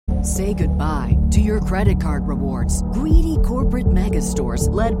Say goodbye to your credit card rewards. Greedy corporate mega stores,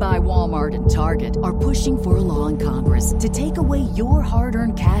 led by Walmart and Target, are pushing for a law in Congress to take away your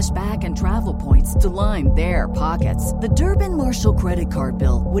hard-earned cash back and travel points to line their pockets. The Durbin-Marshall credit card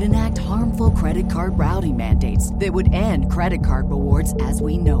bill would enact harmful credit card routing mandates that would end credit card rewards as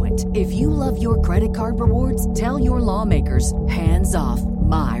we know it. If you love your credit card rewards, tell your lawmakers, hands off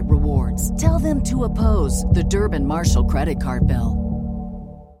my rewards. Tell them to oppose the Durbin-Marshall credit card bill.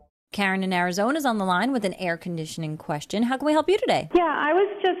 Karen in Arizona is on the line with an air conditioning question. How can we help you today? Yeah, I was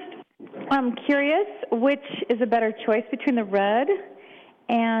just curious which is a better choice between the red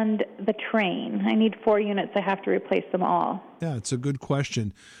and the Train. I need 4 units. I have to replace them all. Yeah, it's a good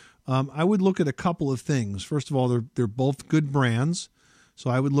question. I would look at a couple of things. First of all, they're both good brands. So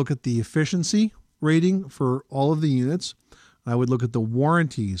I would look at the efficiency rating for all of the units. I would look at the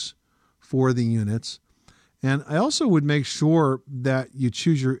warranties for the units. And I also would make sure that you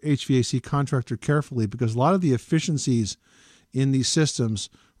choose your HVAC contractor carefully, because a lot of the efficiencies in these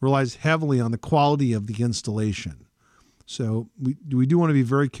systems relies heavily on the quality of the installation. So we do want to be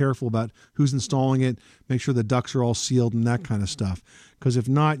very careful about who's installing it, make sure the ducts are all sealed and that kind of stuff. Because if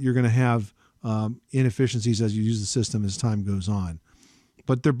not, you're going to have inefficiencies as you use the system as time goes on.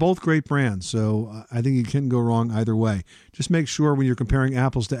 But they're both great brands, so I think you can't go wrong either way. Just make sure when you're comparing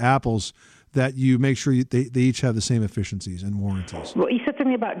apples to apples that you make sure they each have the same efficiencies and warranties. Well, you said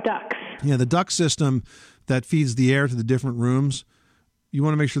something about ducts. Yeah, the duct system that feeds the air to the different rooms, you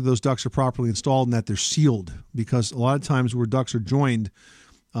want to make sure those ducts are properly installed and that they're sealed, because a lot of times where ducts are joined,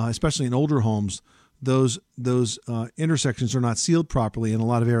 especially in older homes, those intersections are not sealed properly and a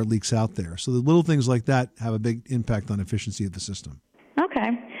lot of air leaks out there. So the little things like that have a big impact on efficiency of the system. Okay.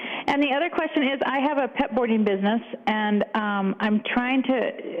 And the other question is, I have a pet boarding business, and I'm trying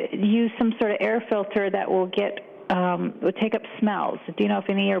to use some sort of air filter that will take up smells. Do you know if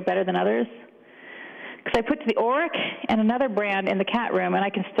any are better than others? Because I put the Auric and another brand in the cat room, and I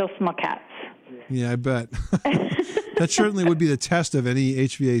can still smell cats. Yeah, I bet. That certainly would be the test of any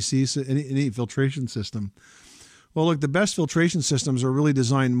HVAC, any filtration system. Well, look, the best filtration systems are really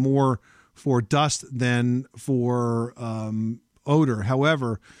designed more for dust than for odor.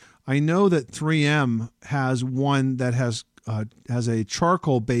 However, I know that 3M has one that has a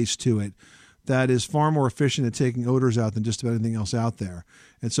charcoal base to it that is far more efficient at taking odors out than just about anything else out there.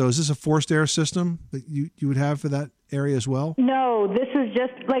 And so is this a forced air system that you would have for that area as well? No, this is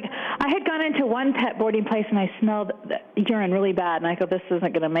just like, I had gone into one pet boarding place and I smelled urine really bad. And I go, this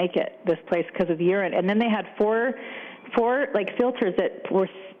isn't going to make it, this place, because of urine. And then they had four like filters that were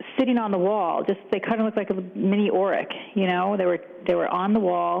sitting on the wall. Just, they kind of looked like a mini Auric, you know. They were on the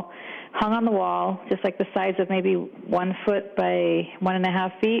wall, hung on the wall, just like the size of maybe 1 foot by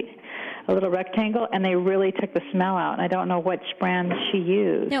 1.5 feet, a little rectangle, and they really took the smell out. And I don't know which brand she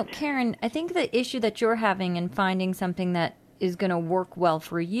used. No, Karen, I think the issue that you're having in finding something that is going to work well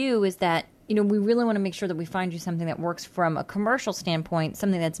for you is that, you know, we really want to make sure that we find you something that works from a commercial standpoint,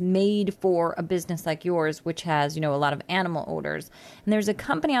 something that's made for a business like yours, which has, you know, a lot of animal odors. And there's a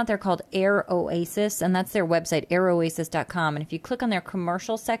company out there called Air Oasis, and that's their website, airoasis.com. And if you click on their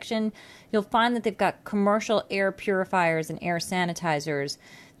commercial section, you'll find that they've got commercial air purifiers and air sanitizers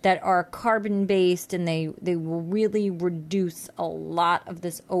that are carbon-based, and they will really reduce a lot of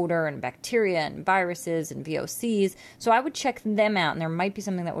this odor and bacteria and viruses and VOCs. So I would check them out, and there might be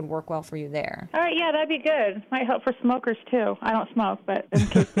something that would work well for you there. All right, yeah, that'd be good. Might help for smokers, too. I don't smoke, but in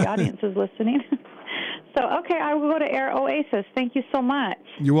case the audience is listening. So, okay, I will go to Air Oasis. Thank you so much.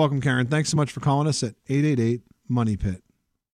 You're welcome, Karen. Thanks so much for calling us at 888-MONEY-PIT.